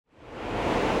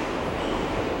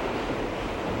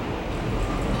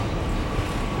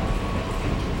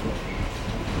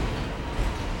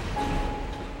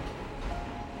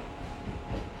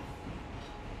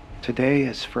Today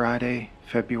is Friday,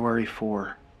 February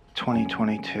 4,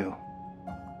 2022,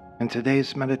 and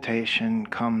today's meditation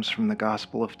comes from the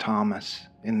Gospel of Thomas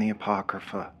in the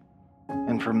Apocrypha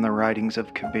and from the writings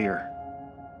of Kabir,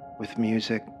 with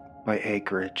music by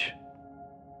Acreage.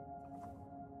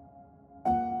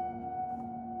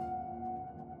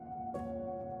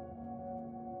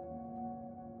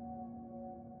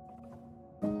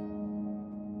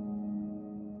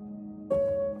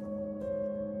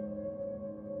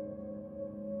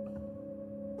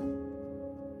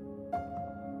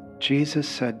 Jesus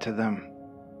said to them,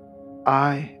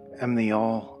 "I am the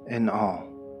all in all.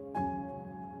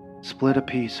 Split a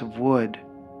piece of wood,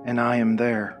 and I am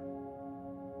there.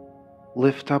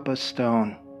 Lift up a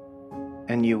stone,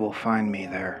 and you will find me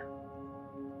there."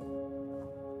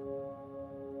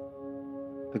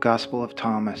 The Gospel of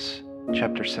Thomas,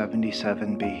 chapter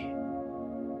 77b.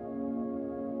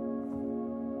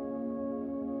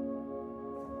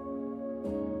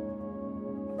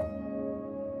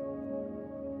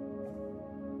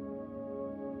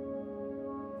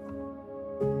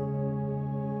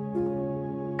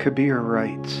 Kabir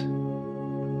writes,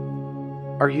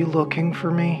 "Are you looking for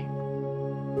me?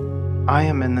 I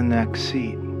am in the next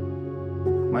seat.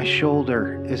 My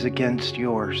shoulder is against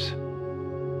yours.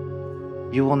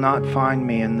 You will not find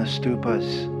me in the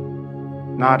stupas,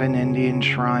 not in Indian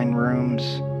shrine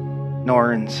rooms,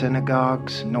 nor in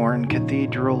synagogues, nor in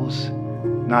cathedrals,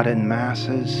 not in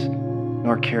masses,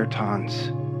 nor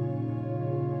kirtans,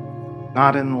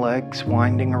 not in legs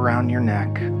winding around your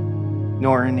neck,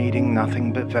 nor in eating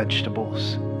nothing but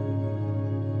vegetables.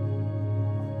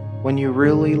 When you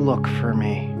really look for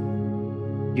me,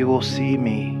 you will see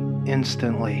me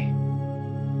instantly.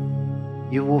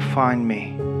 You will find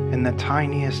me in the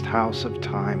tiniest house of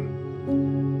time.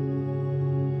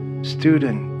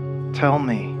 Student, tell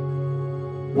me,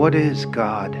 what is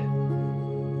God?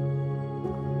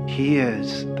 He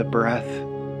is the breath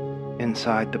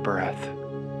inside the breath."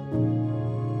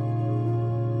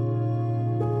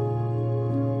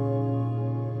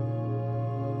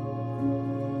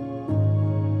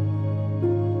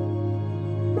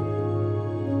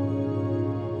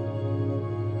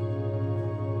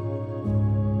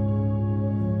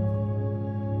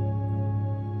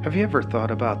 Have you ever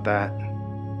thought about that?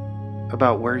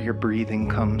 About where your breathing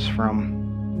comes from?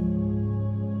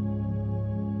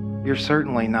 You're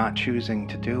certainly not choosing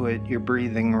to do it. You're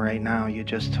breathing right now. You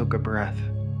just took a breath.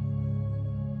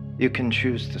 You can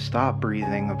choose to stop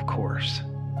breathing, of course.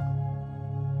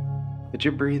 But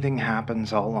your breathing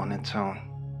happens all on its own.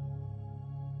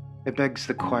 It begs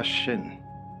the question,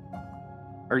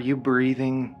 are you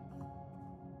breathing,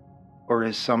 or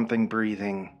is something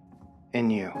breathing in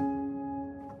you?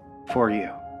 For you.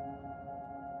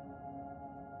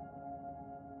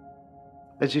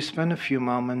 As you spend a few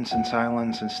moments in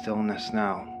silence and stillness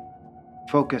now,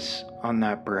 focus on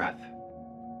that breath.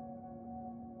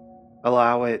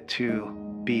 Allow it to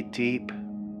be deep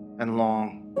and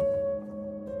long.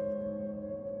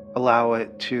 Allow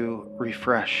it to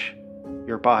refresh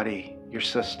your body, your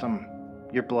system,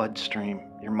 your bloodstream,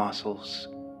 your muscles.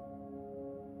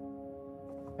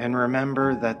 And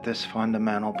remember that this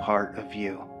fundamental part of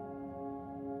you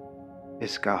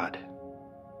is God.